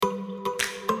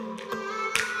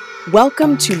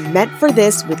Welcome to Meant for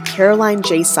This with Caroline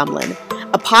J. Sumlin,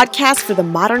 a podcast for the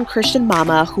modern Christian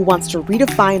mama who wants to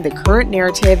redefine the current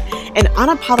narrative and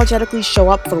unapologetically show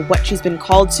up for what she's been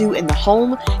called to in the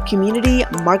home, community,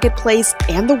 marketplace,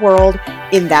 and the world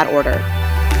in that order.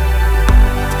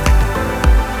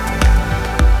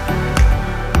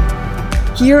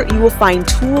 Here you will find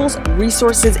tools,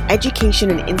 resources, education,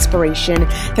 and inspiration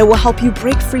that will help you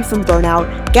break free from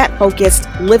burnout, get focused,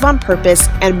 live on purpose,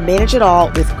 and manage it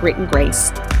all with grit and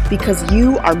grace. Because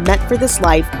you are meant for this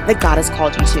life that God has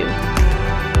called you to.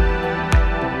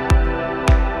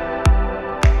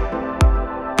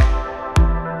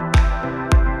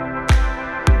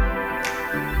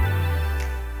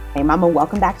 Hey Mama,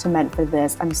 welcome back to Meant for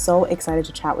This. I'm so excited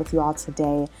to chat with you all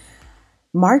today.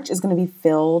 March is going to be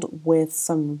filled with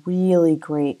some really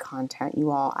great content,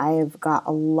 you all. I have got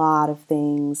a lot of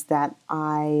things that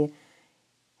I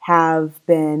have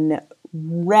been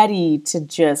ready to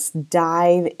just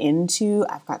dive into.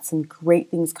 I've got some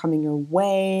great things coming your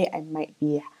way. I might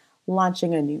be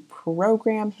launching a new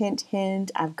program, hint,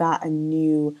 hint. I've got a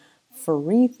new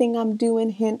free thing I'm doing,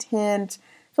 hint, hint.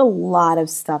 There's a lot of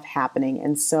stuff happening.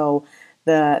 And so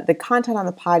the content on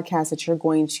the podcast that you're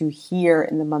going to hear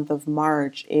in the month of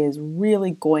March is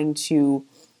really going to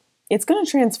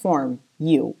transform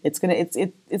you. It's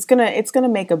gonna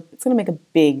make a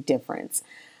big difference.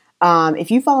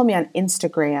 If you follow me on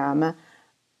Instagram,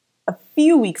 a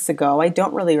few weeks ago, I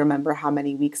don't really remember how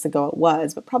many weeks ago it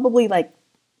was, but probably like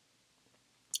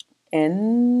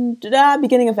in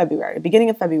beginning of February. Beginning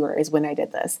of February is when I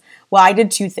did this. Well, I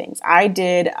did two things. I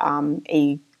did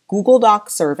a Google Doc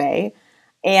survey,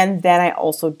 and then I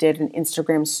also did an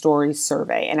Instagram story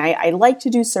survey. And I like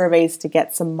to do surveys to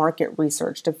get some market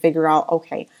research to figure out,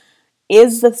 okay,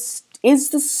 is the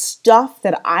stuff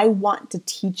that I want to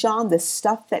teach on, the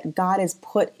stuff that God has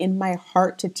put in my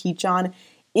heart to teach on,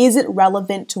 is it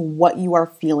relevant to what you are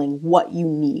feeling, what you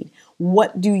need?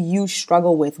 What do you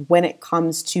struggle with when it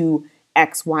comes to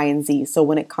X, Y, and Z? So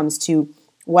when it comes to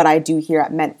what I do here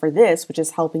at Meant for This, which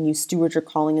is helping you steward your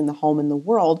calling in the home and the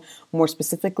world, more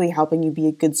specifically helping you be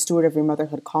a good steward of your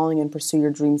motherhood calling and pursue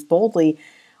your dreams boldly,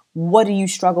 what do you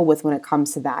struggle with when it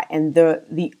comes to that? And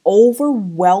the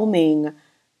overwhelming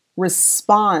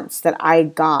response that I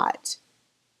got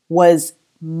was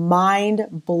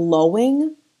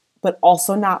mind-blowing, but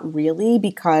also not really,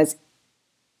 because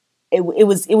it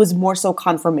was more so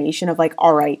confirmation of like,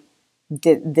 all right,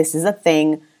 this is a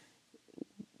thing.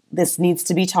 This needs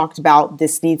to be talked about.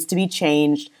 This needs to be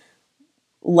changed.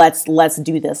 Let's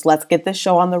do this. Let's get this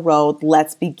show on the road.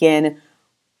 Let's begin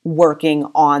working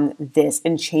on this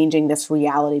and changing this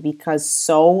reality, because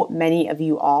so many of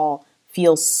you all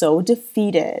feel so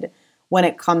defeated when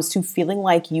it comes to feeling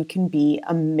like you can be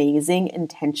amazing,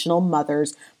 intentional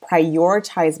mothers,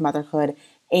 prioritize motherhood,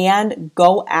 and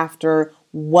go after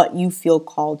what you feel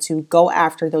called to, go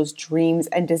after those dreams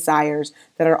and desires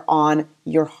that are on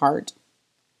your heart.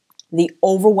 The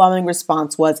overwhelming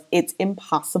response was, it's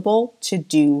impossible to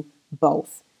do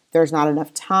both. There's not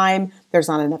enough time. There's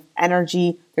not enough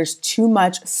energy. There's too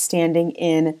much standing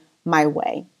in my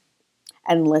way.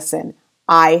 And listen,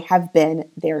 I have been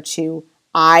there too.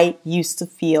 I used to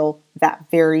feel that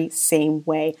very same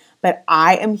way. But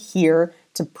I am here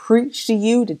to preach to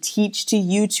you, to teach to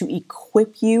you, to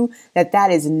equip you that that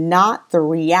is not the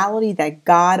reality that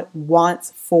God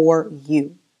wants for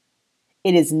you.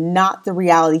 It is not the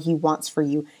reality He wants for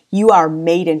you. You are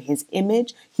made in His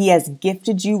image. He has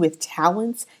gifted you with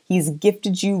talents. He's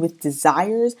gifted you with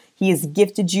desires. He has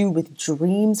gifted you with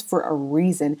dreams for a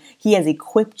reason. He has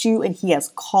equipped you and He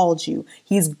has called you.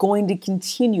 He's going to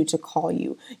continue to call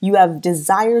you. You have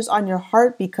desires on your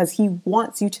heart because He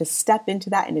wants you to step into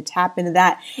that and to tap into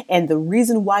that. And the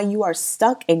reason why you are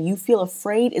stuck and you feel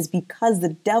afraid is because the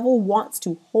devil wants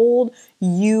to hold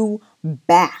you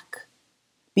back.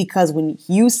 Because when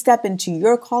you step into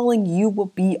your calling, you will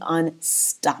be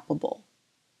unstoppable.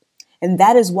 And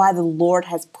that is why the Lord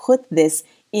has put this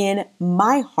in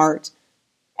my heart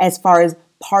as far as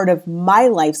part of my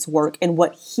life's work and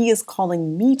what He is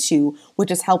calling me to,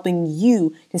 which is helping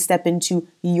you to step into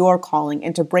your calling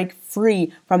and to break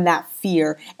free from that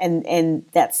fear and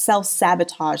that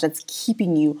self-sabotage that's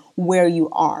keeping you where you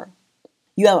are.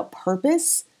 You have a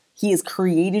purpose. He has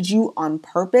created you on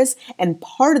purpose, and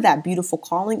part of that beautiful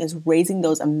calling is raising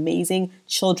those amazing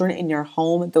children in your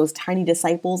home, those tiny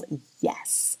disciples,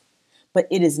 yes. But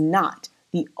it is not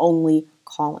the only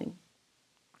calling.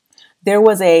 There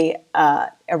was a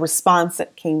response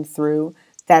that came through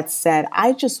that said,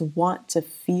 I just want to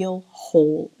feel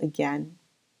whole again.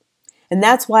 And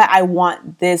that's why I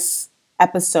want this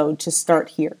episode to start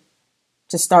here,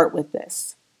 to start with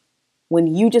this. when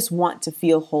you just want to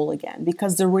feel whole again.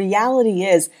 Because the reality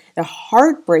is, the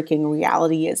heartbreaking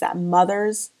reality is that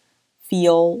mothers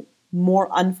feel more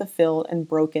unfulfilled and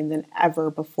broken than ever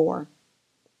before.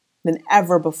 Than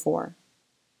ever before.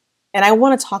 And I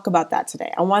want to talk about that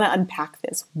today. I want to unpack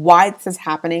this, why this is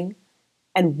happening,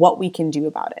 and what we can do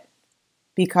about it.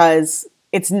 Because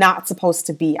it's not supposed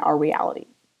to be our reality.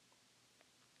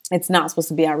 It's not supposed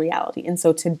to be our reality. And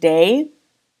so today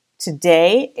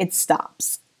it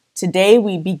stops. Today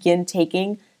we begin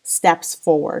taking steps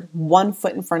forward, one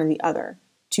foot in front of the other,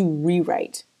 to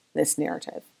rewrite this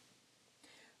narrative.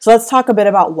 So let's talk a bit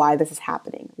about why this is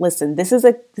happening. Listen, this is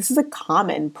a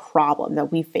common problem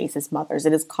that we face as mothers.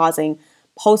 It is causing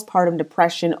postpartum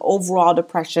depression, overall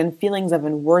depression, feelings of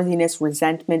unworthiness,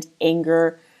 resentment,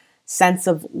 anger, sense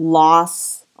of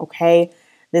loss, okay?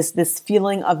 This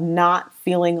feeling of not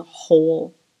feeling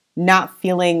whole, not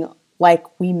feeling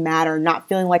like we matter, not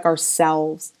feeling like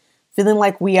ourselves, feeling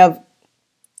like we have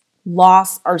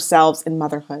lost ourselves in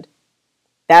motherhood.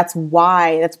 That's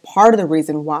part of the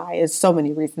reason why, there's so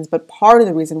many reasons, but part of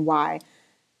the reason why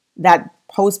that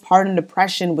postpartum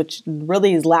depression, which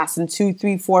really is lasting 2,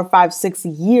 3, 4, 5, 6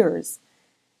 years,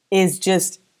 is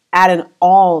just at an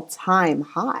all-time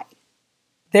high.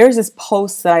 There's this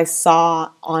post that I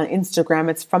saw on Instagram.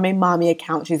 It's from a mommy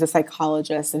account. She's a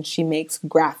psychologist and she makes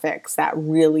graphics that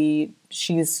really,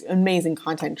 she's an amazing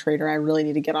content creator. I really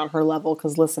need to get on her level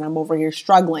because listen, I'm over here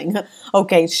struggling.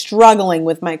 Okay, struggling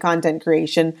with my content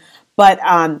creation. But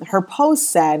her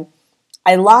post said,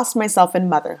 I lost myself in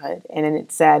motherhood. And then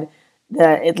it said,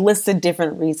 it listed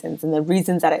different reasons. And the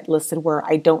reasons that it listed were,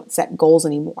 I don't set goals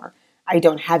anymore. I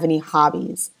don't have any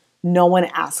hobbies. No one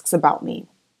asks about me.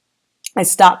 I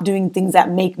stopped doing things that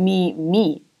make me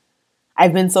me.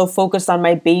 I've been so focused on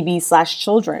my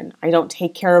baby/children. I don't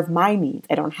take care of my needs.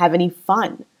 I don't have any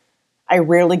fun. I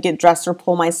rarely get dressed or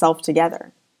pull myself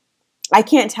together. I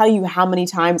can't tell you how many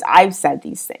times I've said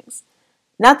these things.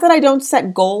 Not that I don't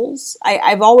set goals.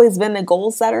 I've always been a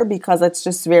goal setter because it's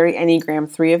just very Enneagram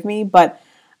 3 of me. But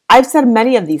I've said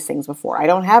many of these things before. I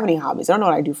don't have any hobbies. I don't know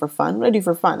what I do for fun. What do I do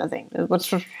for fun? Nothing.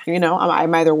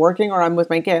 I'm either working or I'm with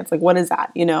my kids. Like, what is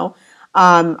that?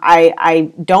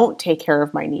 I don't take care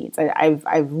of my needs.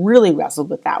 I've really wrestled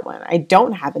with that one. I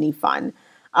don't have any fun.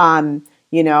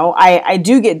 I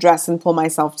do get dressed and pull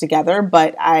myself together,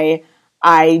 but I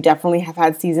definitely have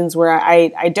had seasons where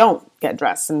I don't get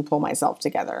dressed and pull myself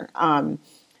together.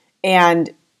 And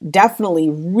definitely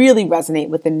really resonate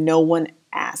with the no one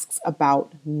asks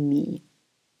about me.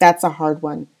 That's a hard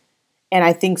one. And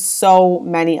I think so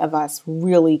many of us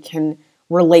really can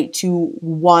relate to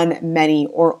one, many,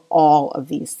 or all of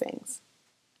these things.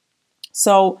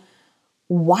 So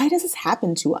why does this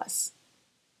happen to us?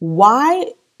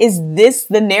 Why is this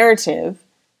the narrative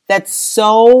that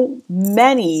so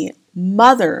many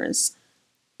mothers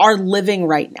are living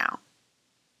right now?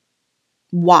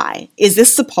 Why? Is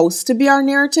this supposed to be our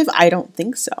narrative? I don't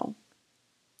think so.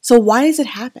 So why does it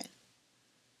happen?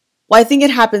 Well, I think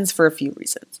it happens for a few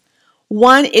reasons.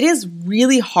 One, it is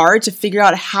really hard to figure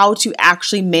out how to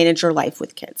actually manage your life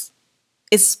with kids,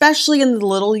 especially in the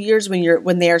little years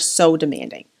when they are so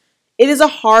demanding. It is a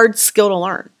hard skill to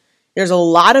learn. There's a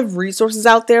lot of resources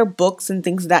out there, books and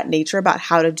things of that nature about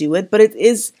how to do it, but it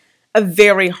is a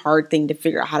very hard thing to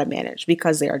figure out how to manage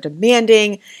because they are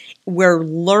demanding. We're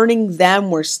learning them.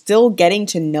 We're still getting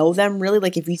to know them really.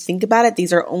 Like if you think about it,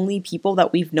 these are only people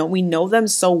that we know them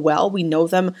so well. We know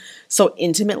them so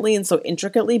intimately and so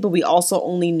intricately, but we also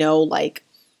only know like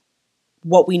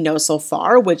what we know so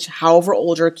far, which however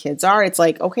old your kids are, it's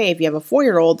like, okay, if you have a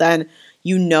 4-year-old, then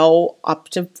you know up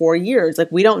to 4 years. Like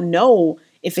we don't know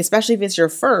especially if it's your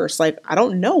first, like, I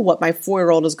don't know what my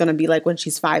 4-year-old is going to be like when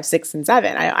she's 5, 6, and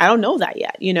 7. I don't know that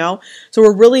yet, So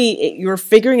you're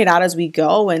figuring it out as we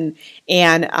go and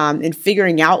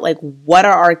figuring out like what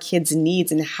are our kids'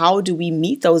 needs and how do we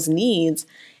meet those needs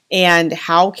and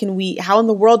how in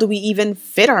the world do we even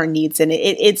fit our needs in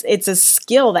it? It's a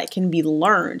skill that can be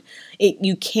learned.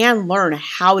 You can learn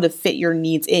how to fit your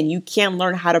needs in. You can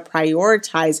learn how to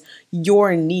prioritize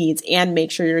your needs and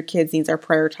make sure your kids' needs are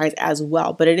prioritized as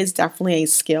well. But it is definitely a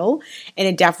skill, and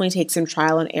it definitely takes some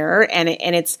trial and error, and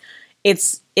it's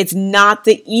not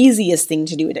the easiest thing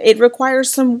to do. It requires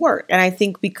some work, and I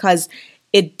think because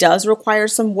it does require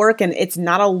some work, and it's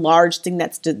not a large thing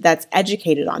that's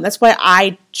educated on. That's why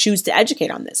I choose to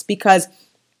educate on this, because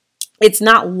it's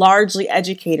not largely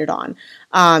educated on.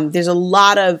 There's a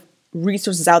lot of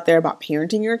resources out there about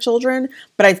parenting your children,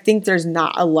 but I think there's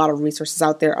not a lot of resources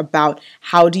out there about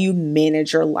how do you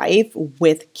manage your life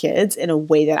with kids in a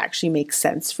way that actually makes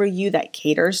sense for you, that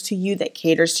caters to you, that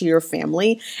caters to your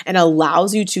family, and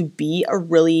allows you to be a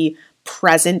really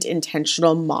present,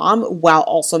 intentional mom while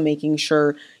also making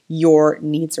sure your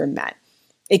needs are met.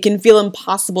 It can feel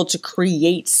impossible to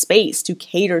create space to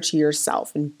cater to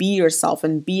yourself and be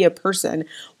a person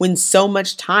when so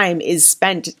much time is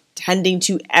spent tending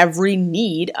to every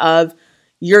need of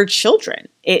your children.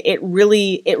 It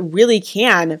really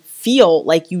can feel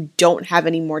like you don't have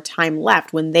any more time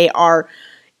left when they are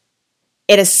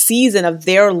at a season of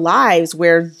their lives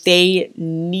where they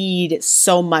need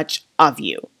so much of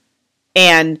you.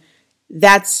 And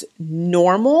that's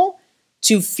normal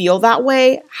to feel that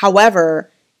way. However,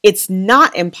 it's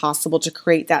not impossible to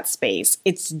create that space.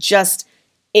 It's just,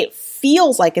 it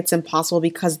feels like it's impossible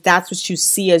because that's what you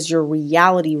see as your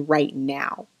reality right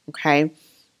now. Okay.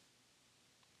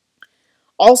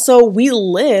 Also, we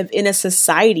live in a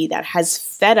society that has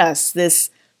fed us this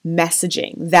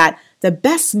messaging that the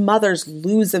best mothers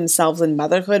lose themselves in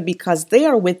motherhood because they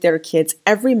are with their kids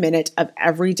every minute of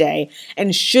every day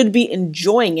and should be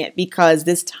enjoying it because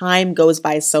this time goes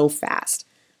by so fast.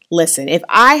 Listen, if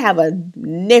I have a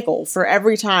nickel for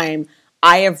every time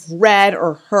I have read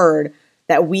or heard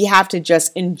that we have to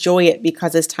just enjoy it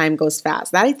because this time goes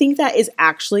fast, I think that is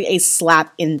actually a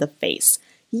slap in the face.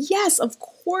 Yes, of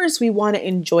course we want to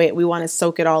enjoy it. We want to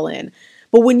soak it all in.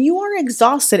 But when you are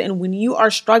exhausted and when you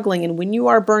are struggling and when you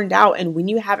are burned out and when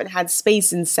you haven't had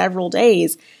space in several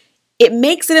days, it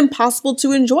makes it impossible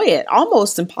to enjoy it,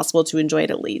 almost impossible to enjoy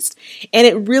it at least. And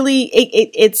it really,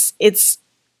 it's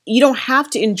you don't have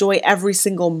to enjoy every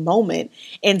single moment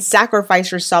and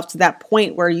sacrifice yourself to that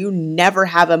point where you never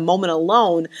have a moment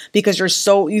alone because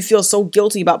you feel so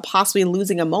guilty about possibly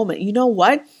losing a moment. You know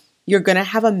what? You're going to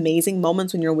have amazing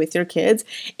moments when you're with your kids,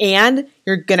 and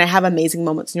you're going to have amazing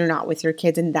moments when you're not with your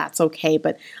kids, and that's okay.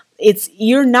 But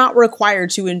you're not required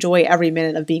to enjoy every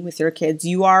minute of being with your kids.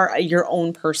 You are your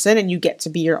own person and you get to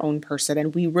be your own person.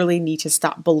 And we really need to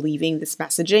stop believing this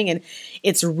messaging. And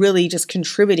it's really just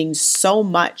contributing so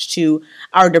much to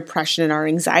our depression and our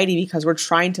anxiety because we're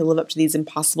trying to live up to these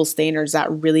impossible standards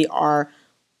that really are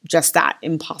just that,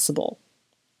 impossible.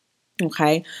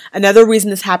 Okay. Another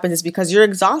reason this happens is because you're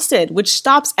exhausted, which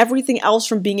stops everything else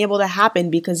from being able to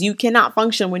happen because you cannot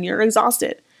function when you're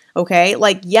exhausted. Okay.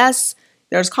 Like, yes,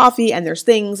 there's coffee and there's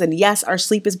things. And yes, our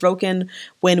sleep is broken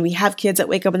when we have kids that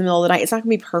wake up in the middle of the night. It's not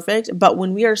going to be perfect. But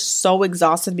when we are so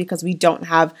exhausted because we don't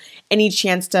have any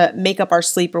chance to make up our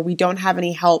sleep or we don't have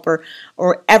any help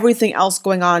or everything else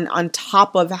going on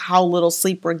top of how little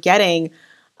sleep we're getting,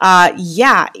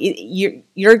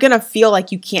 you're going to feel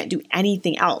like you can't do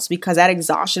anything else because that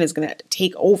exhaustion is going to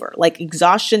take over. Like,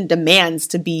 exhaustion demands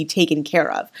to be taken care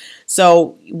of.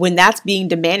 So when that's being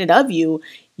demanded of you,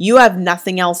 you have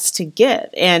nothing else to give.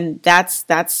 And that's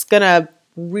going to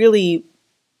really,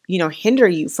 hinder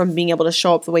you from being able to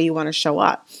show up the way you want to show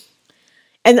up.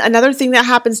 And another thing that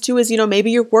happens too is,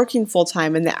 maybe you're working full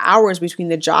time and the hours between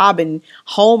the job and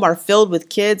home are filled with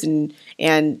kids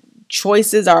and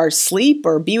choices are sleep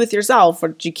or be with yourself,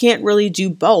 or you can't really do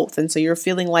both. And so you're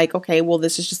feeling like, okay, well,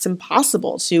 this is just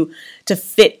impossible to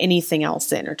fit anything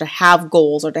else in or to have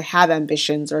goals or to have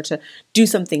ambitions or to do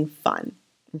something fun.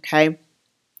 Okay.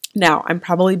 Now, I'm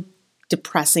probably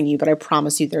depressing you, but I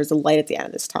promise you there's a light at the end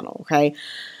of this tunnel. Okay.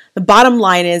 The bottom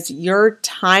line is your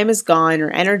time is gone,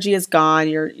 your energy is gone,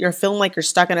 you're feeling like you're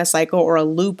stuck in a cycle or a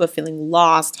loop of feeling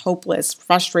lost, hopeless,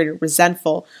 frustrated,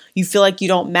 resentful. You feel like you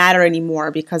don't matter anymore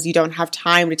because you don't have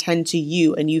time to tend to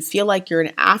you and you feel like you're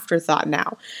an afterthought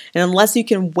now. And unless you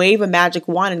can wave a magic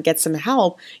wand and get some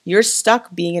help, you're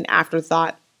stuck being an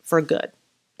afterthought for good.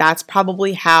 That's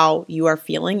probably how you are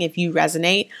feeling if you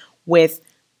resonate with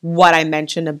what I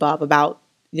mentioned above about,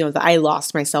 that I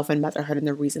lost myself in motherhood and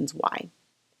the reasons why.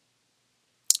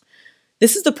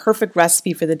 This is the perfect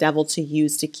recipe for the devil to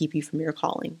use to keep you from your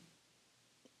calling.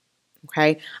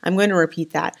 Okay, I'm going to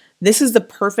repeat that. This is the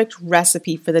perfect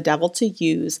recipe for the devil to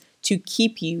use to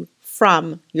keep you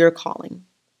from your calling.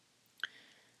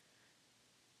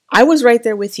 I was right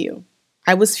there with you.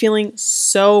 I was feeling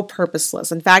so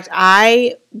purposeless. In fact,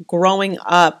 growing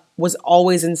up, was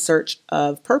always in search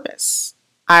of purpose.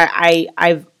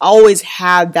 I've always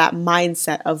had that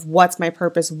mindset of what's my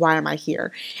purpose? Why am I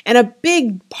here? And a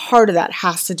big part of that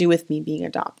has to do with me being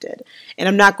adopted. And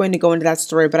I'm not going to go into that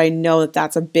story, but I know that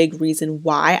that's a big reason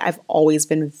why I've always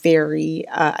been very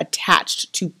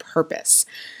attached to purpose.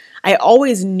 I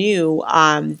always knew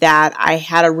that I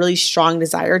had a really strong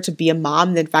desire to be a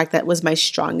mom. In fact, that was my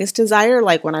strongest desire.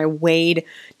 Like when I weighed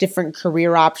different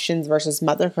career options versus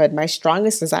motherhood, my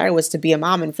strongest desire was to be a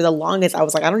mom. And for the longest, I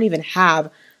was like, I don't even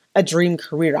have a dream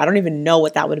career. I don't even know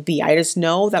what that would be. I just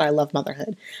know that I love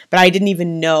motherhood. But I didn't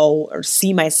even know or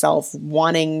see myself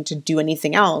wanting to do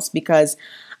anything else because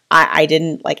I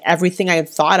didn't like everything I had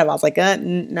thought of. I was like,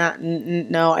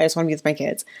 no, I just want to be with my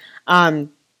kids. And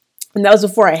that was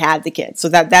before I had the kids. So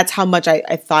that's how much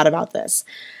I thought about this.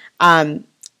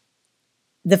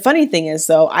 The funny thing is,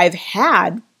 though, I've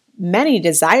had many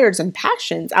desires and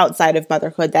passions outside of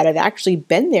motherhood that have actually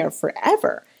been there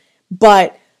forever.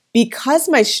 But because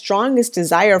my strongest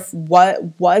desire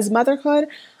was motherhood,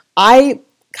 I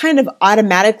kind of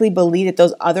automatically believed that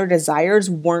those other desires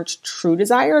weren't true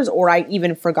desires, or I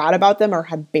even forgot about them or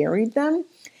had buried them,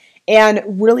 and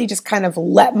really just kind of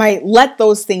let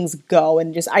those things go.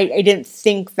 And just, I didn't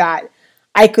think that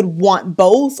I could want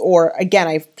both, or again,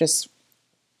 I just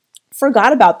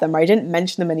forgot about them, or I didn't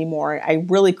mention them anymore. I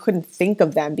really couldn't think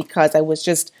of them because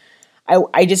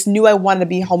I just knew I wanted to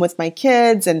be home with my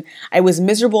kids, and I was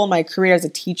miserable in my career as a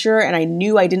teacher, and I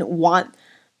knew I didn't want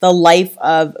the life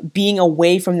of being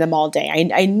away from them all day.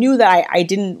 I knew that I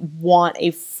didn't want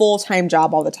a full-time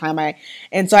job all the time.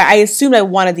 And so I assumed I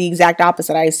wanted the exact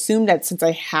opposite. I assumed that since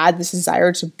I had this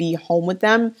desire to be home with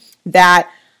them, that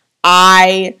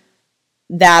I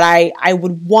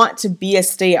would want to be a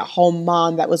stay-at-home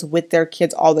mom that was with their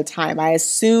kids all the time. I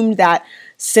assumed that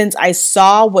since I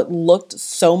saw what looked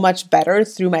so much better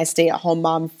through my stay-at-home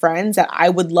mom friends, that I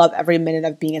would love every minute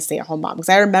of being a stay-at-home mom. Because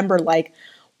I remember like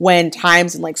when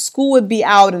times and like school would be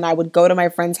out and I would go to my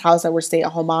friend's house that were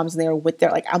stay-at-home moms and they were with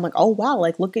their, like, I'm like, oh wow,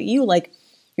 like look at you, like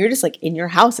you're just like in your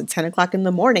house at 10 o'clock in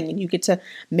the morning and you get to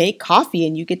make coffee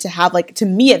and you get to have, like, to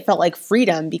me it felt like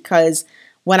freedom, because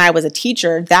when I was a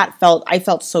teacher, I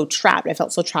felt so trapped. I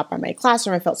felt so trapped by my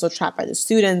classroom. I felt so trapped by the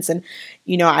students. And,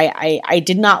 you know, I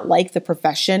did not like the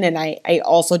profession. And I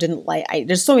also didn't like,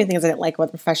 there's so many things I didn't like about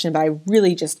the profession, but I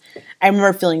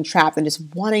remember feeling trapped and just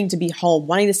wanting to be home,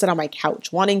 wanting to sit on my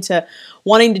couch, wanting to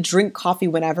drink coffee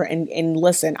whenever. And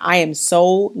listen, I am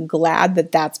so glad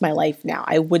that that's my life now.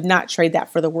 I would not trade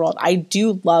that for the world. I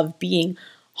do love being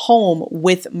home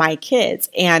with my kids,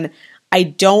 and I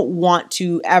don't want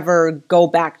to ever go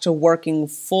back to working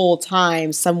full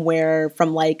time somewhere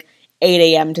from like 8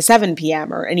 a.m. to 7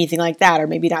 p.m. or anything like that, or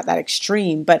maybe not that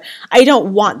extreme, but I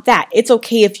don't want that. It's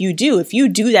okay if you do. If you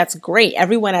do, that's great.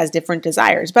 Everyone has different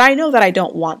desires, but I know that I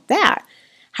don't want that.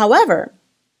 However,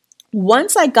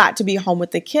 once I got to be home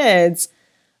with the kids,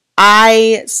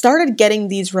 I started getting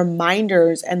these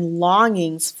reminders and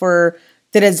longings for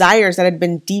the desires that had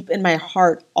been deep in my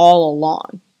heart all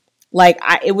along.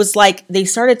 It was like they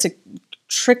started to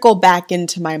trickle back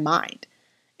into my mind.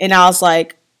 And I was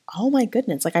like, oh my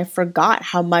goodness, like I forgot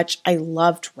how much I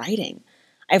loved writing.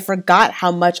 I forgot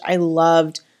how much I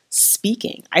loved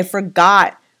speaking. I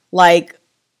forgot, like,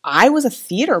 I was a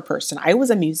theater person. I was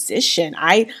a musician.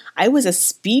 I was a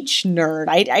speech nerd.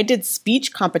 I did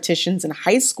speech competitions in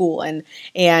high school,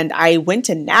 and I went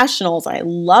to nationals. I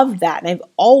loved that. And I've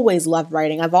always loved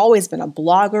writing. I've always been a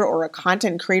blogger or a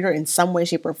content creator in some way,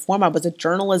 shape, or form. I was a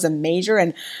journalism major,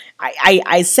 and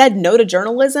I said no to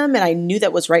journalism, and I knew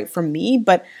that was right for me.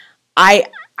 But I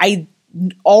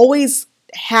always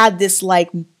had this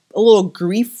like a little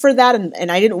grief for that,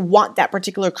 and I didn't want that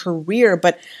particular career,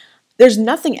 but there's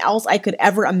nothing else I could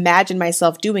ever imagine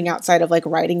myself doing outside of like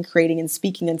writing, creating, and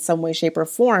speaking in some way, shape, or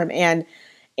form. But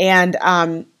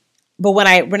when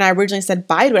I originally said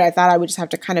bye to it, I thought I would just have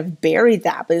to kind of bury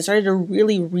that, but it started to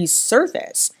really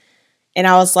resurface. And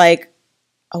I was like,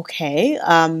 okay,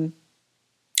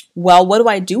 well, what do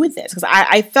I do with this? Because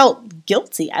I felt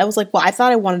guilty. I was like, well, I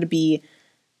thought I wanted to be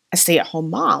a stay-at-home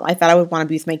mom. I thought I would want to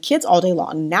be with my kids all day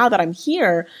long. Now that I'm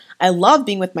here, I love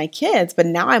being with my kids, but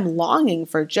now I'm longing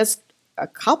for just a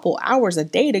couple hours a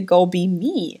day to go be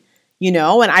me, you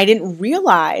know? And I didn't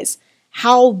realize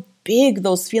how big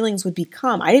those feelings would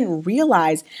become. I didn't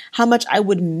realize how much I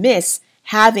would miss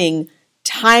having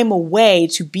time away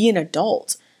to be an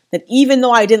adult. That even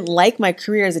though I didn't like my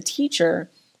career as a teacher,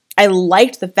 I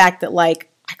liked the fact that, like,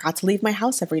 I got to leave my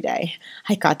house every day.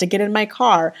 I got to get in my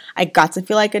car. I got to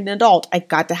feel like an adult. I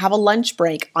got to have a lunch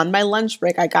break. On my lunch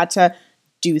break, I got to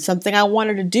do something I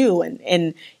wanted to do.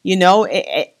 And you know,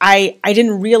 I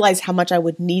didn't realize how much I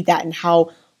would need that, and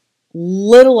how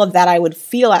little of that I would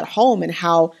feel at home, and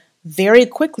how very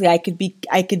quickly I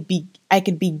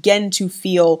could begin to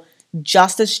feel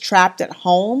just as trapped at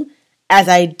home as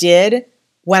I did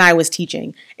when I was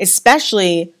teaching,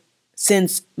 especially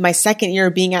since my second year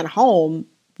of being at home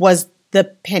was the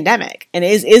pandemic, and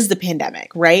is the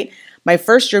pandemic, right? My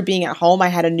first year being at home, I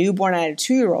had a newborn, I had a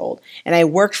 2-year-old, and I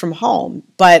worked from home.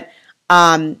 But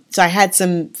so I had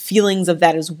some feelings of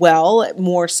that as well,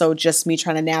 more so just me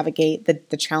trying to navigate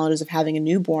the challenges of having a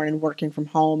newborn and working from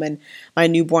home. And my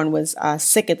newborn was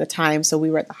sick at the time, so we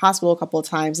were at the hospital a couple of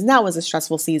times, and that was a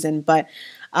stressful season. But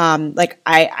Like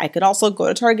I could also go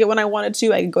to Target when I wanted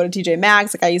to. I could go to TJ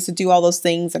Maxx. Like I used to do all those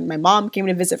things, and my mom came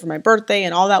to visit for my birthday,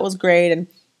 and all that was great. And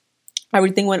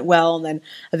everything went well, and then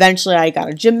eventually I got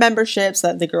a gym membership so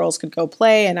that the girls could go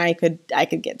play and I could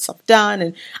get stuff done.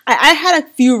 And I had a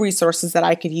few resources that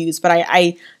I could use, but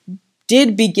I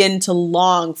did begin to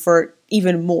long for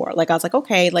even more. Like I was like,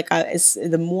 okay, like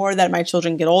the more that my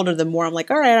children get older, the more I'm like,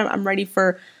 all right, I'm ready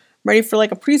for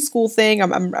like a preschool thing.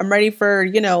 I'm ready for,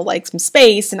 like some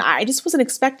space. And I just wasn't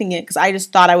expecting it because I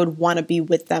just thought I would want to be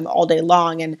with them all day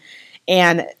long.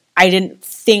 And I didn't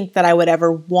think that I would ever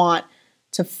want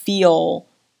to feel,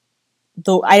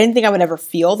 though I didn't think I would ever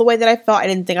feel the way that I felt. I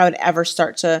didn't think I would ever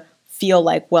start to feel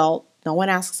like, well, no one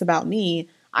asks about me.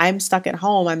 I'm stuck at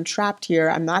home. I'm trapped here.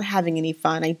 I'm not having any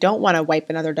fun. I don't want to wipe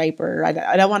another diaper.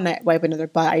 I don't want to wipe another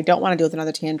butt. I don't want to deal with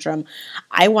another tantrum.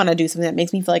 I want to do something that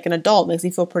makes me feel like an adult, makes me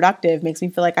feel productive, makes me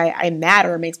feel like I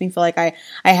matter, makes me feel like I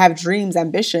have dreams,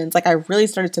 ambitions. Like I really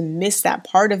started to miss that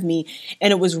part of me.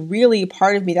 And it was really a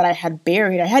part of me that I had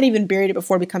buried. I had even buried it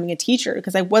before becoming a teacher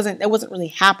because it wasn't really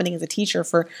happening as a teacher.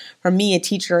 For me, a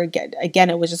teacher, again,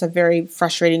 it was just a very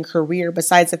frustrating career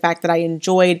besides the fact that I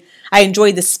enjoyed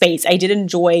the space. I did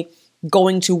enjoy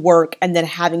going to work and then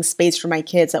having space for my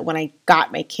kids, that when I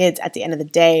got my kids at the end of the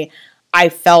day, I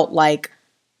felt like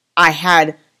I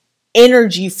had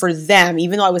energy for them.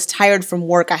 Even though I was tired from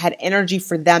work, I had energy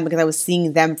for them because I was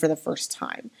seeing them for the first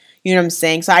time. You know what I'm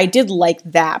saying? So I did like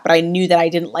that, but I knew that I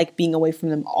didn't like being away from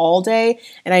them all day.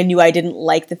 And I knew I didn't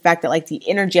like the fact that like the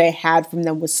energy I had from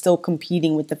them was still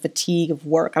competing with the fatigue of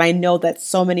work. And I know that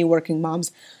so many working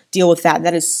moms deal with that.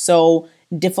 That is so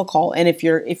difficult. And if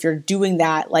you're doing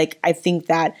that, like I think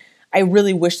that I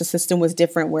really wish the system was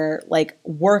different where like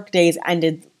work days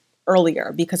ended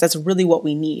earlier, because that's really what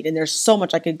we need. And there's so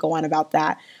much I could go on about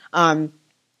that.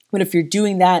 But if you're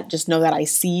doing that, just know that I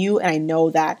see you, and I know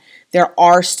that there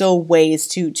are still ways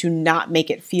to not make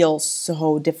it feel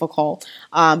so difficult.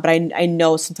 But I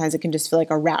know sometimes it can just feel like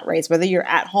a rat race, whether you're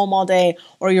at home all day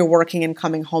or you're working and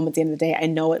coming home at the end of the day. I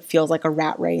know it feels like a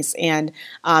rat race, and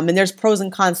there's pros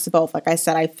and cons to both. Like I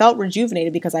said, I felt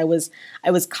rejuvenated because I was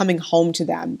coming home to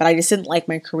them, but I just didn't like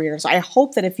my career. So I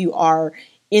hope that if you are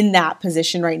in that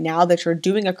position right now, that you're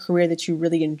doing a career that you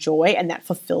really enjoy and that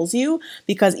fulfills you.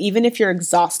 Because even if you're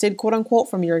exhausted, quote unquote,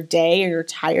 from your day, or you're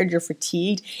tired, you're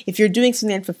fatigued, if you're doing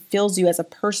something that fulfills you as a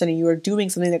person, and you are doing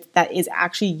something that is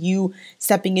actually you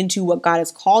stepping into what God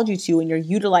has called you to, and you're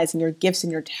utilizing your gifts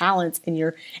and your talents and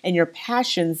your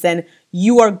passions, then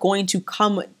you are going to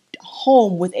come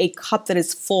home with a cup that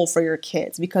is full for your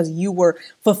kids because you were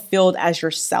fulfilled as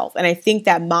yourself. And I think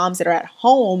that moms that are at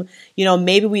home,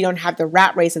 maybe we don't have the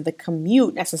rat race of the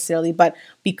commute necessarily, but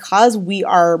because we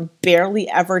are barely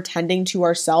ever tending to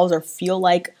ourselves or feel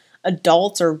like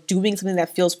adults or doing something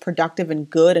that feels productive and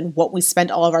good and what we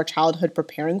spent all of our childhood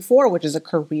preparing for, which is a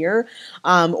career,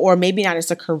 or maybe not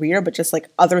just a career, but just like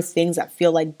other things that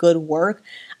feel like good work.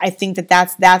 I think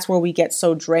that's where we get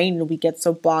so drained and we get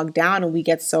so bogged down and we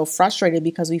get so frustrated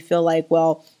because we feel like,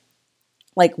 well,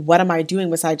 like, what am I doing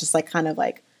besides just like kind of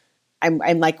like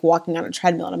I'm like walking on a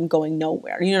treadmill and I'm going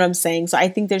nowhere. You know what I'm saying? So I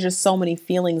think there's just so many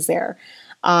feelings there.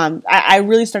 I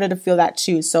really started to feel that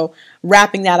too. So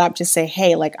wrapping that up, just say,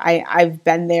 hey, like I've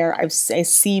been there. I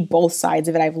see both sides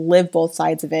of it. I've lived both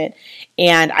sides of it.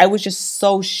 And I was just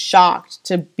so shocked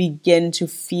to begin to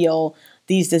feel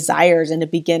these desires and to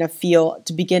begin to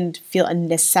feel a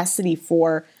necessity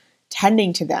for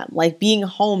tending to them. Like being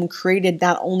home created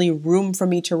not only room for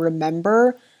me to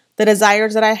remember the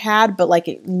desires that I had, but like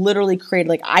it literally created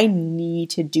like, I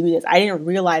need to do this. I didn't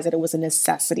realize that it was a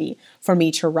necessity for me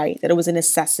to write, that it was a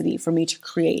necessity for me to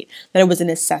create, that it was a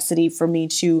necessity for me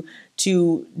to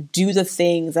do the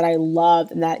things that I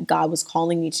loved and that God was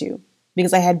calling me to,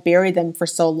 because I had buried them for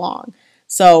so long.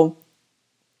 So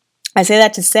I say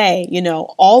that to say,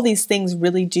 all these things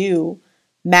really do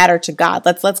matter to God.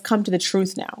 Let's come to the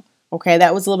truth now. Okay,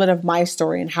 that was a little bit of my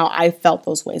story and how I felt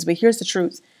those ways. But here's the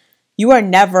truth. You are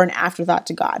never an afterthought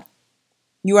to God.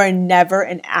 You are never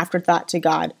an afterthought to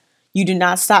God. You do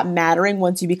not stop mattering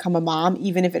once you become a mom,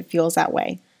 even if it feels that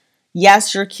way.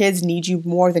 Yes, your kids need you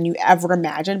more than you ever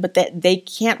imagined, but that they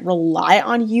can't rely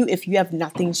on you if you have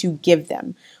nothing to give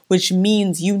them, which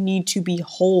means you need to be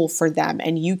whole for them,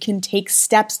 and you can take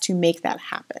steps to make that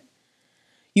happen.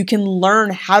 You can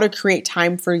learn how to create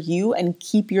time for you and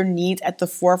keep your needs at the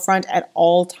forefront at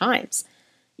all times.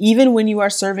 Even when you are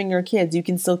serving your kids, you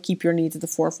can still keep your needs at the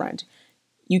forefront.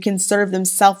 You can serve them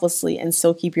selflessly and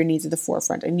still keep your needs at the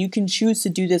forefront. And you can choose to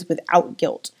do this without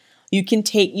guilt. You can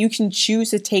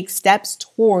choose to take steps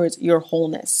towards your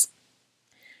wholeness.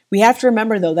 We have to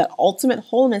remember, though, that ultimate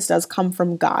wholeness does come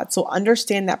from God. So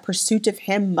understand that pursuit of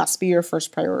Him must be your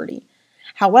first priority.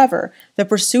 However, the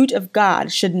pursuit of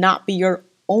God should not be your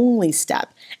only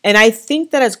step. And I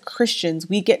think that as Christians,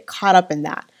 we get caught up in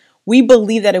that. We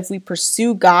believe that if we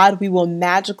pursue God, we will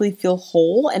magically feel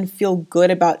whole and feel good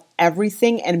about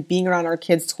everything, and being around our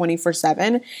kids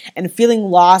 24/7 and feeling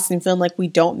lost and feeling like we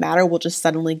don't matter will just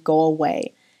suddenly go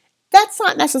away. That's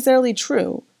not necessarily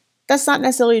true. That's not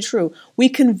necessarily true. We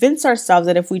convince ourselves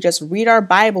that if we just read our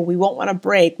Bible, we won't want to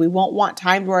break. We won't want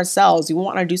time to ourselves. We won't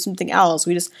want to do something else.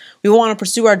 We won't want to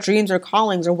pursue our dreams or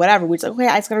callings or whatever. We just like, okay,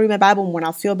 I just got to read my Bible more and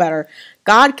I'll feel better.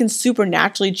 God can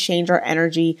supernaturally change our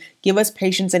energy, give us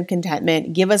patience and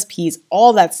contentment, give us peace,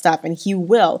 all that stuff, and He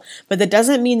will. But that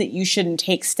doesn't mean that you shouldn't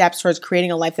take steps towards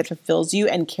creating a life that fulfills you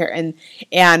and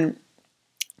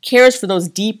cares for those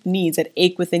deep needs that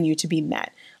ache within you to be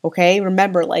met. Okay,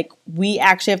 remember, like, we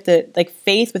actually have to, like,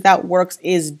 faith without works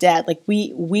is dead. Like,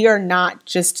 we are not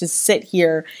just to sit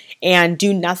here and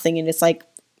do nothing and just like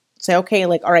say, okay,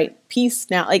 like, all right,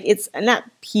 peace now. Like, it's not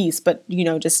peace, but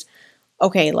just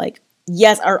okay, like,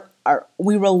 yes,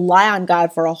 we rely on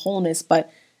God for a wholeness,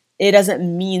 but it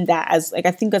doesn't mean that, as like,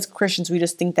 I think as Christians we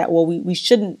just think that, well, we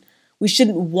shouldn't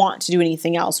want to do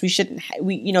anything else. We shouldn't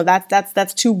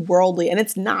that's too worldly, and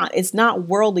it's not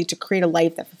worldly to create a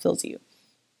life that fulfills you.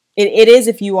 It is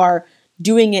if you are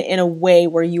doing it in a way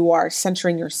where you are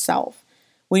centering yourself.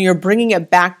 When you're bringing it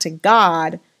back to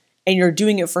God and you're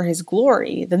doing it for His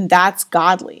glory, then that's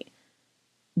godly.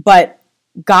 But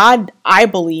God, I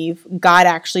believe, God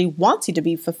actually wants you to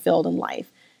be fulfilled in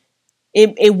life.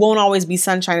 It won't always be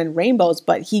sunshine and rainbows,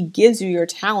 but He gives you your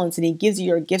talents and He gives you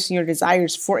your gifts and your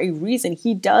desires for a reason.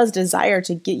 He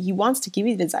wants to give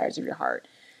you the desires of your heart.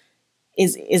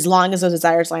 As long as those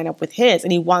desires line up with His,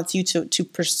 and He wants you to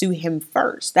pursue Him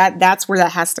first. That's where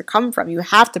that has to come from. You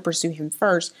have to pursue Him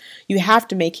first. You have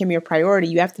to make Him your priority.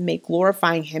 You have to make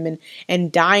glorifying Him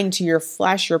and dying to your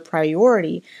flesh your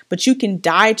priority. But you can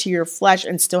die to your flesh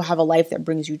and still have a life that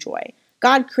brings you joy.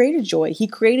 God created joy. He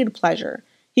created pleasure.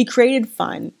 He created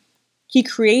fun. He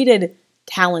created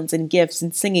talents and gifts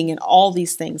and singing and all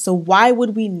these things. So why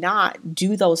would we not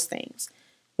do those things?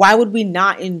 Why would we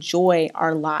not enjoy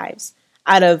our lives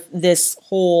out of this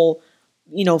whole,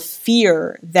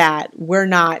 fear that we're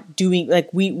not doing, like,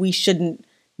 we shouldn't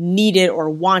need it or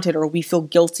want it, or we feel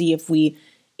guilty if we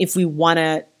want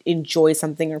to enjoy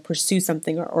something or pursue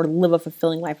something or live a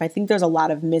fulfilling life? I think there's a lot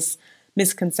of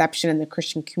misconception in the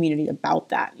Christian community about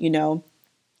that.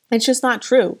 It's just not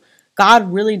true.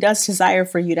 God really does desire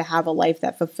for you to have a life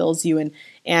that fulfills you,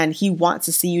 and He wants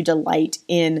to see you delight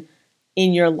in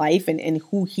your life and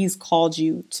who He's called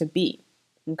you to be.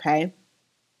 Okay.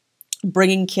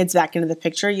 Bringing kids back into the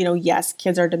picture, yes,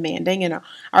 kids are demanding, and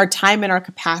our time and our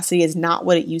capacity is not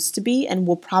what it used to be, and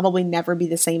will probably never be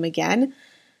the same again.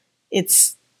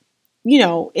 It's,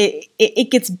 it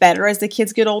gets better as the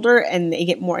kids get older and they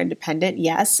get more independent,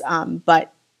 yes,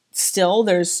 but still,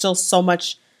 there's still so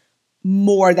much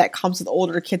more that comes with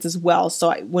older kids as well.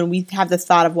 So when we have the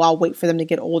thought of, well, I'll wait for them to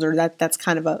get older, that's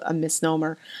kind of a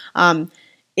misnomer.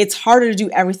 It's harder to do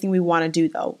everything we want to do,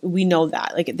 though. We know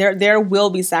that. Like, there will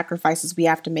be sacrifices we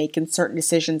have to make and certain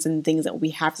decisions and things that we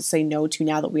have to say no to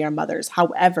now that we are mothers.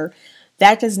 However,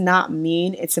 that does not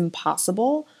mean it's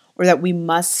impossible or that we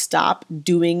must stop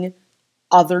doing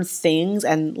other things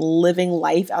and living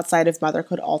life outside of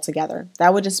motherhood altogether.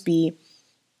 That would just be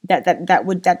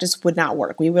that just would not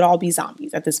work. We would all be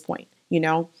zombies at this point,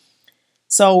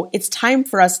 So it's time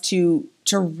for us to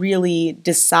really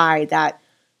decide that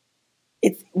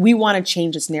we want to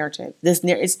change this narrative.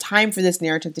 It's time for this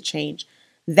narrative to change.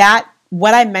 That,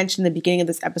 what I mentioned in the beginning of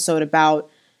this episode about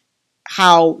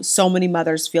how so many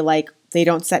mothers feel like they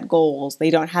don't set goals,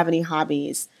 they don't have any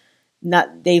hobbies,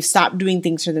 they've stopped doing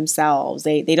things for themselves,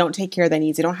 they don't take care of their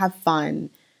needs, they don't have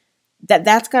fun.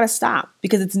 That's got to stop,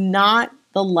 because it's not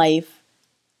the life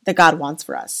that God wants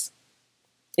for us.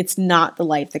 It's not the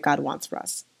life that God wants for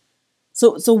us.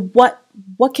 So what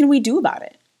can we do about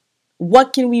it?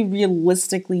 What can we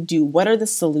realistically do? What are the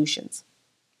solutions?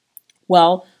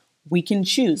 Well, we can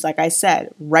choose, like I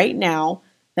said, right now,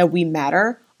 that we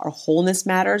matter. Our wholeness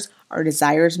matters, our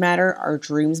desires matter, our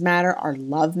dreams matter, our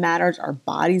love matters, our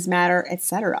bodies matter,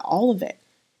 etc. All of it.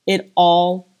 It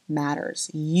all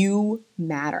matters. You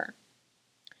matter.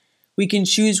 We can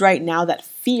choose right now that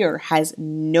fear has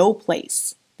no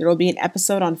place. There will be an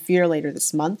episode on fear later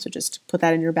this month, so just put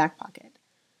that in your back pocket.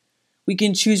 We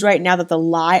can choose right now that the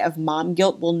lie of mom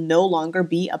guilt will no longer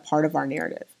be a part of our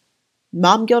narrative.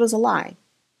 Mom guilt is a lie.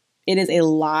 It is a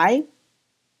lie.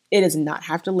 It does not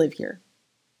have to live here.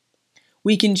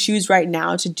 We can choose right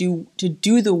now to do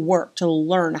the work, to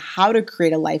learn how to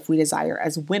create a life we desire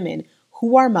as women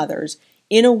who are mothers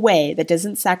in a way that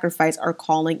doesn't sacrifice our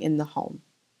calling in the home.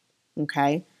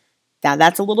 Okay? Now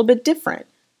that's a little bit different.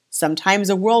 Sometimes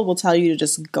the world will tell you to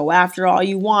just go after all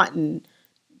you want and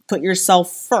put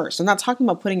yourself first. I'm not talking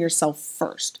about putting yourself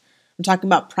first. I'm talking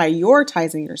about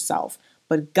prioritizing yourself.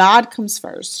 But God comes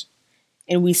first.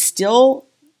 And we still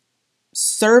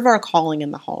serve our calling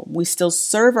in the home. We still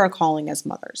serve our calling as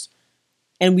mothers.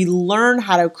 And we learn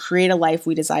how to create a life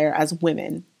we desire as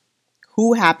women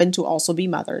who happen to also be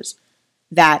mothers,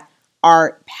 that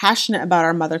are passionate about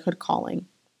our motherhood calling,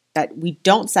 that we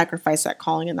don't sacrifice that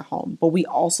calling in the home, but we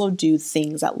also do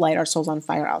things that light our souls on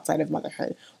fire outside of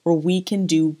motherhood, where we can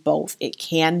do both. It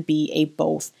can be a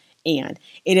both and.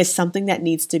 It is something that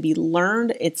needs to be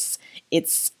learned. It's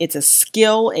a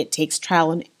skill. It takes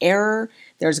trial and error.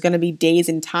 There's going to be days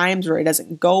and times where it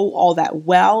doesn't go all that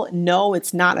well. No,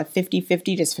 it's not a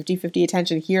 50-50, just 50-50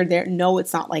 attention here, there. No,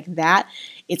 it's not like that.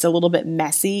 It's a little bit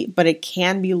messy, but it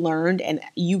can be learned, and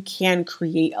you can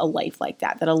create a life like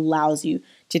that allows you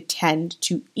to tend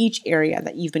to each area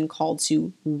that you've been called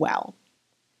to well.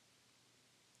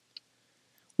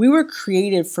 We were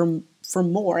created for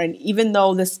more, and even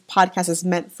though this podcast is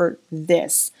meant for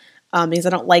this, because I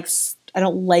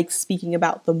don't like speaking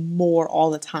about the more all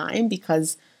the time,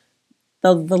 because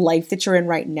the life that you're in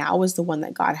right now is the one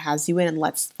that God has you in, and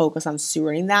let's focus on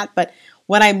stewarding that. But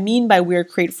what I mean by we're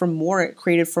created for more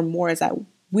is that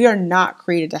we are not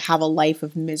created to have a life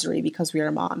of misery because we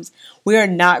are moms. We are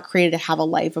not created to have a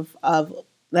life of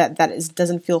that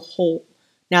doesn't feel whole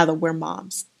now that we're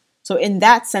moms. So in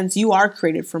that sense, you are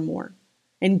created for more.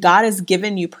 And God has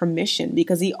given you permission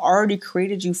because He already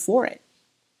created you for it.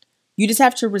 You just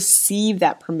have to receive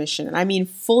that permission. And I mean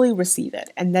fully receive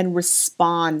it and then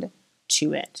respond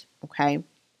to it. Okay?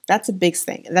 That's a big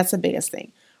thing. That's the biggest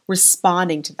thing.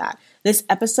 Responding to that. This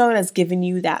episode has given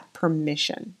you that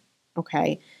permission.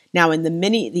 Okay. Now in the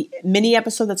mini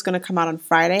episode that's going to come out on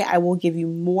Friday, I will give you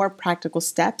more practical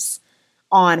steps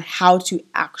on how to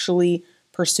actually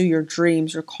pursue your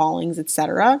dreams, your callings,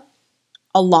 etc.,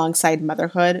 alongside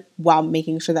motherhood, while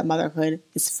making sure that motherhood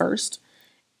is first,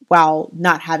 while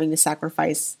not having to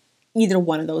sacrifice either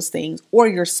one of those things or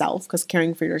yourself, because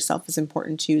caring for yourself is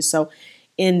important too. So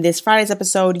in this Friday's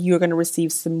episode, you're going to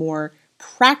receive some more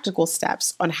practical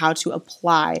steps on how to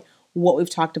apply what we've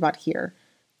talked about here.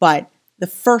 But the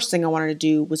first thing I wanted to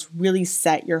do was really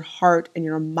set your heart and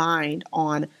your mind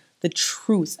on the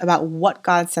truth about what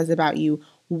God says about you,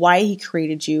 why He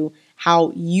created you,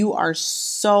 how you are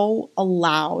so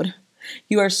allowed.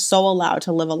 You are so allowed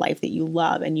to live a life that you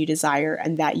love and you desire,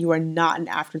 and that you are not an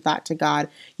afterthought to God.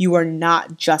 You are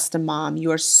not just a mom.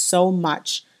 You are so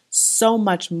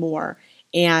much more,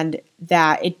 and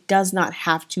that it does not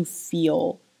have to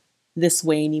feel this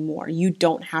way anymore. You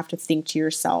don't have to think to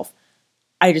yourself,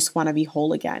 I just want to be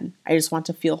whole again. I just want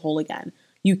to feel whole again.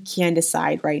 You can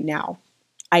decide right now,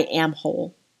 I am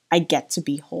whole. I get to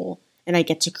be whole, and I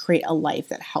get to create a life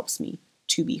that helps me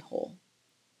to be whole.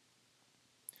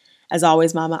 As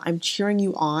always, Mama, I'm cheering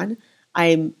you on.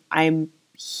 I'm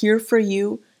here for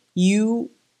you.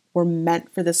 You were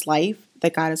meant for this life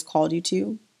that God has called you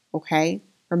to, okay?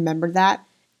 Remember that.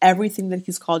 Everything that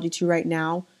He's called you to right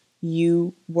now,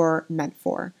 you were meant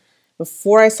for.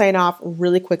 Before I sign off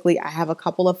really quickly, I have a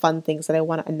couple of fun things that I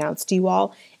want to announce to you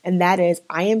all, and that is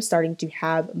I am starting to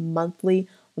have monthly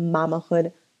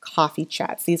mamahood coffee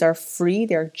chats. These are free.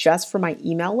 They're just for my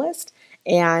email list.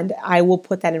 And I will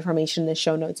put that information in the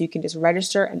show notes. You can just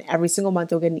register, and every single month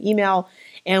you'll get an email.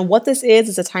 And what this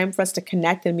is a time for us to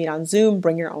connect and meet on Zoom,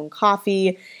 bring your own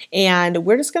coffee, and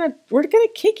we're gonna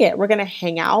kick it. We're gonna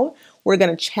hang out, we're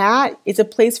gonna chat. It's a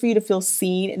place for you to feel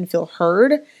seen and feel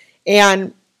heard,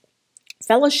 and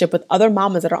fellowship with other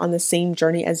mamas that are on the same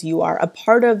journey as you are. A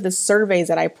part of the surveys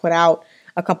that I put out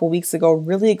a couple weeks ago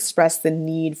really expressed the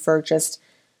need for just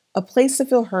a place to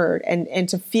feel heard and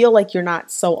to feel like you're not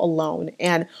so alone.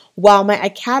 And while my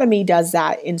academy does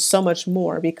that in so much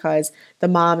more, because the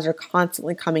moms are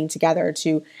constantly coming together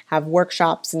to have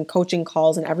workshops and coaching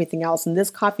calls and everything else. And this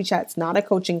coffee chat's not a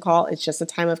coaching call. It's just a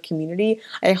time of community.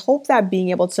 I hope that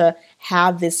being able to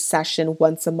have this session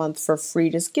once a month for free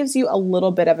just gives you a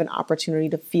little bit of an opportunity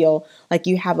to feel like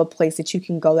you have a place that you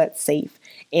can go that's safe,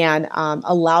 and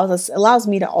allows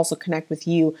me to also connect with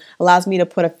you, allows me to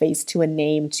put a face to a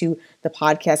name to the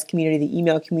podcast community, the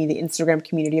email community, the Instagram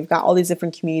community. I've got all these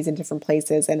different communities in different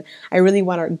places, and I really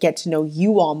want to get to know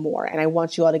you all more, and I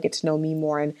want you all to get to know me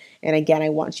more, and again, I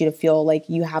want you to feel like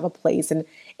you have a place,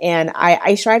 and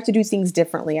I strive to do things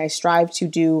differently. I strive to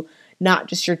do not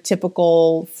just your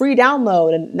typical free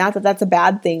download. And not that that's a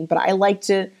bad thing, but I like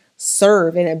to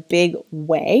serve in a big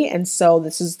way. And so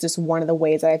this is just one of the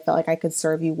ways that I felt like I could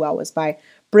serve you well, was by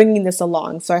bringing this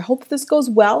along. So I hope this goes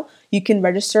well. You can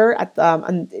register at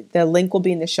the link will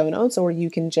be in the show notes, or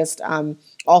you can just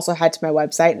also head to my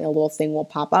website and a little thing will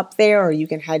pop up there, or you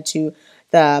can head to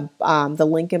the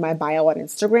link in my bio on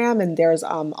Instagram, and there's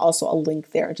also a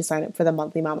link there to sign up for the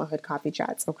monthly Mamahood Coffee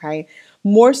Chats. Okay,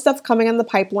 more stuff coming on the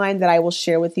pipeline that I will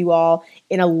share with you all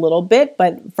in a little bit,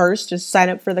 but first, just sign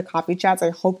up for the Coffee Chats.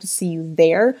 I hope to see you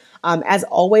there. As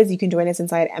always, you can join us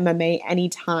inside MMA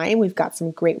anytime. We've got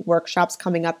some great workshops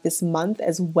coming up this month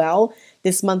as well.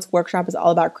 This month's workshop is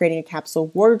all about creating a capsule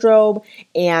wardrobe,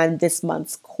 and this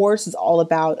month's course is all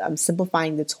about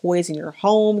simplifying the toys in your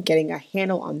home, getting a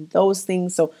handle on those things.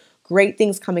 So great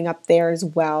things coming up there as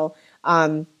well.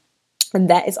 And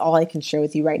that is all I can share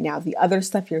with you right now. The other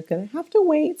stuff you're going to have to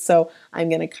wait. So I'm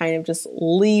going to kind of just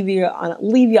leave you on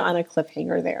a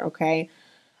cliffhanger there. Okay.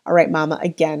 All right, Mama.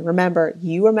 Again, remember,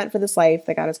 you are meant for this life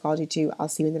that God has called you to. I'll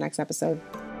see you in the next episode.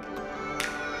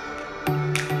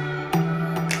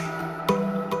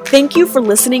 Thank you for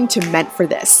listening to Meant for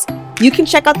This. You can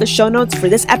check out the show notes for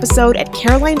this episode at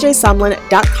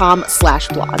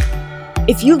carolinejsumlin.com/blog.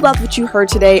 If you love what you heard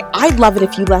today, I'd love it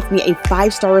if you left me a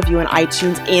 5-star review on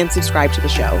iTunes and subscribe to the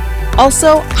show.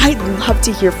 Also, I'd love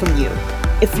to hear from you.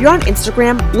 If you're on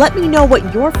Instagram, let me know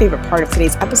what your favorite part of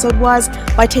today's episode was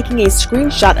by taking a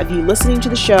screenshot of you listening to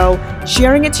the show,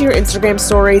 sharing it to your Instagram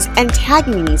stories, and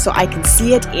tagging me so I can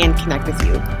see it and connect with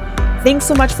you. Thanks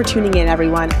so much for tuning in,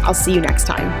 everyone. I'll see you next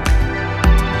time.